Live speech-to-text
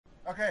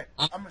Okay,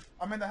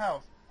 I'm in the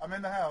house. I'm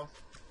in the house.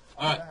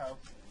 Alright.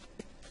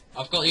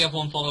 I've got the other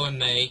one following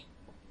me.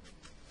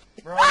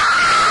 Bro.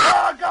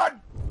 Oh,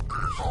 God!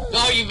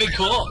 No, you've been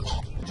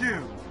caught!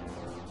 Dude.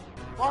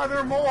 Why are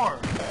there more?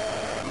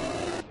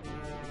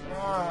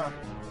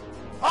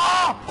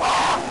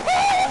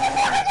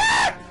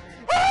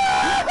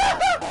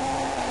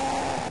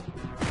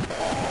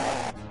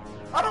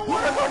 I don't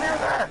want to go near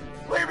that!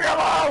 Leave me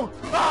alone!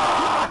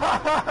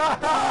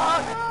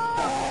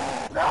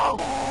 No!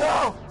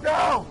 No!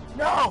 No!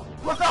 No!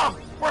 What's up?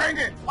 Bring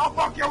it! I'll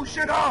fuck your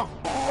shit up!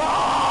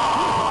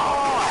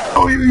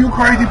 Oh, you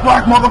crazy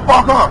black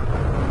motherfucker!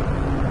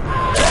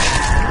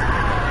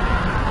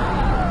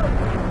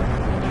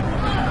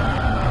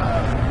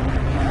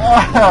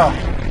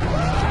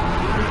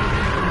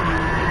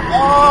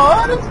 Oh,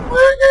 that is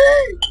freaky!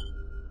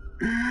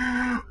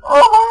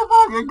 Oh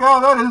my fucking god,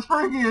 that is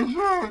freaky as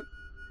shit!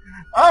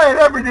 I ain't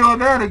ever doing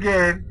that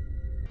again!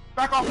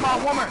 Back off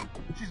my woman!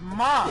 She's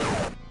mine!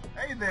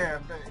 Hey there,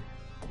 baby!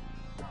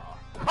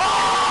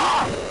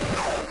 Ah!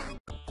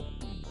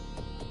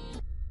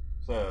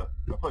 So,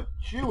 I put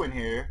you in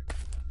here.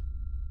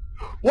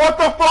 What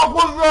the fuck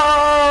was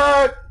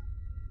that?!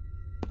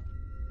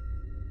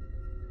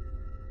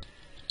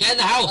 Get in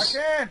the house! I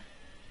can't!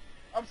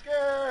 I'm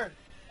scared!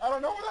 I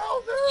don't know where the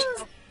house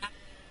is!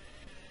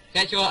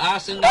 Get your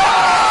ass in the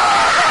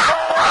house!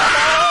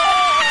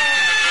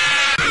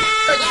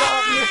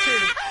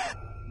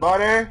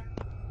 Buddy,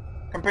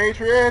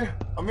 compatriot,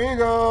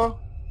 amigo.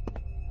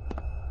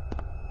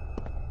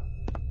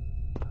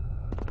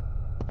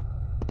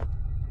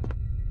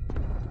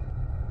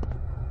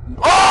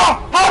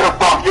 Oh! How the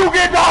fuck you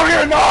get down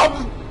here,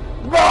 Nobs?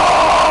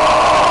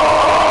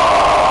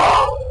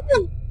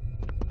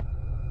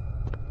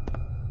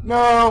 No!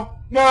 No!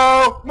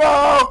 No!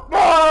 No!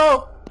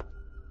 No!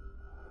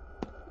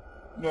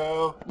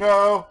 No!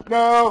 No!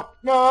 No!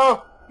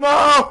 No!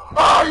 No!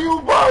 Oh,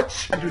 you bitch!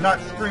 I do not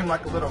scream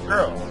like a little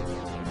girl.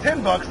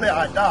 $10 say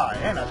I die,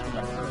 and I scream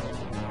like a girl.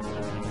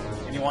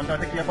 Anyone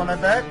gonna take me up on that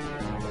bet?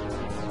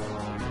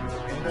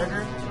 Any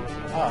beggars?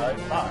 Alright,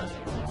 fine.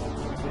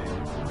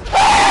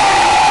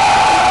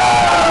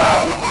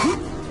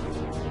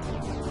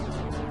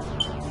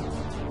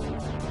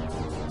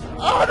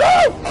 Oh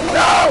no!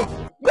 No!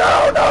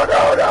 No! No!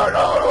 No! No!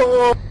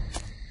 No!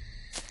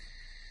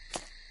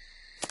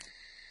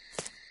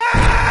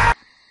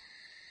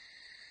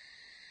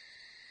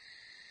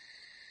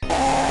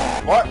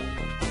 What?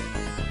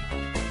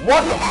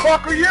 What the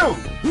fuck are you?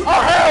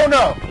 Oh hell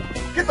no!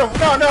 Get the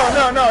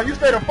no! You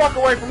stay the fuck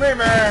away from me,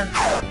 man.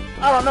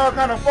 I don't know what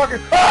kind of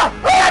fucking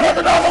there's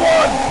another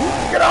one!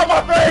 Get out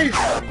my face!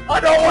 I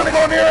don't want to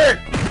go near it!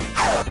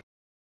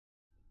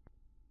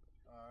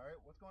 Alright,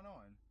 what's going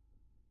on?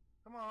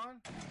 Come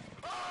on.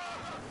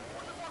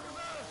 What the fuck is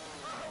that?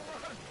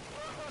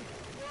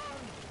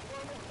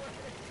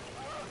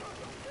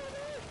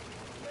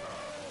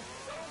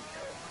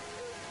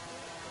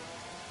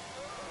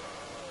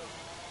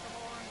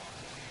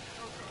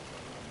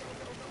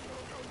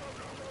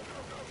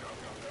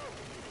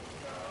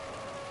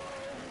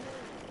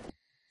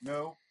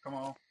 No, come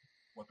on.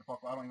 What the fuck?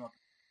 I don't even want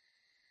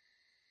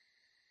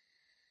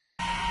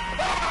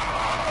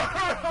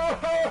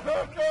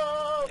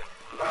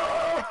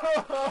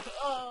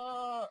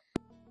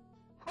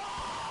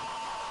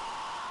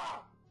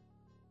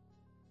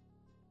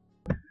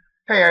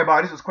Hey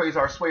everybody, this is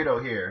Quasar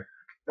Sudo here.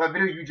 That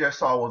video you just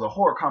saw was a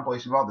horror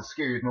compilation of all the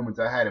scariest moments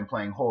I had in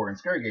playing horror and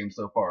scary games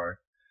so far.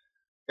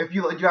 If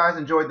you guys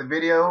enjoyed the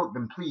video,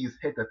 then please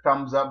hit the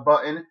thumbs up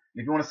button.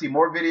 If you want to see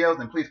more videos,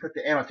 then please click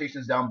the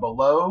annotations down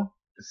below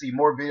to see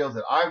more videos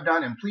that I've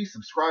done, and please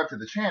subscribe to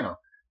the channel.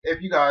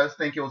 If you guys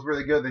think it was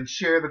really good, then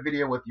share the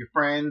video with your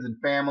friends and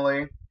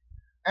family.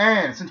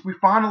 And since we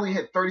finally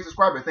hit 30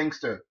 subscribers, thanks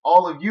to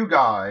all of you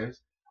guys,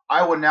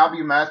 I will now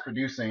be mass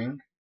producing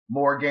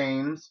more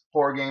games,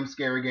 horror games,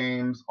 scary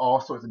games, all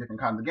sorts of different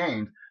kinds of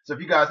games. So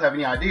if you guys have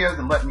any ideas,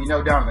 then let me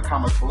know down in the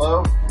comments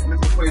below. And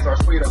this is Quasar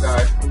Sudo,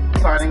 guys,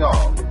 signing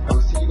off. I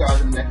will see you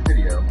guys in the next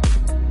video.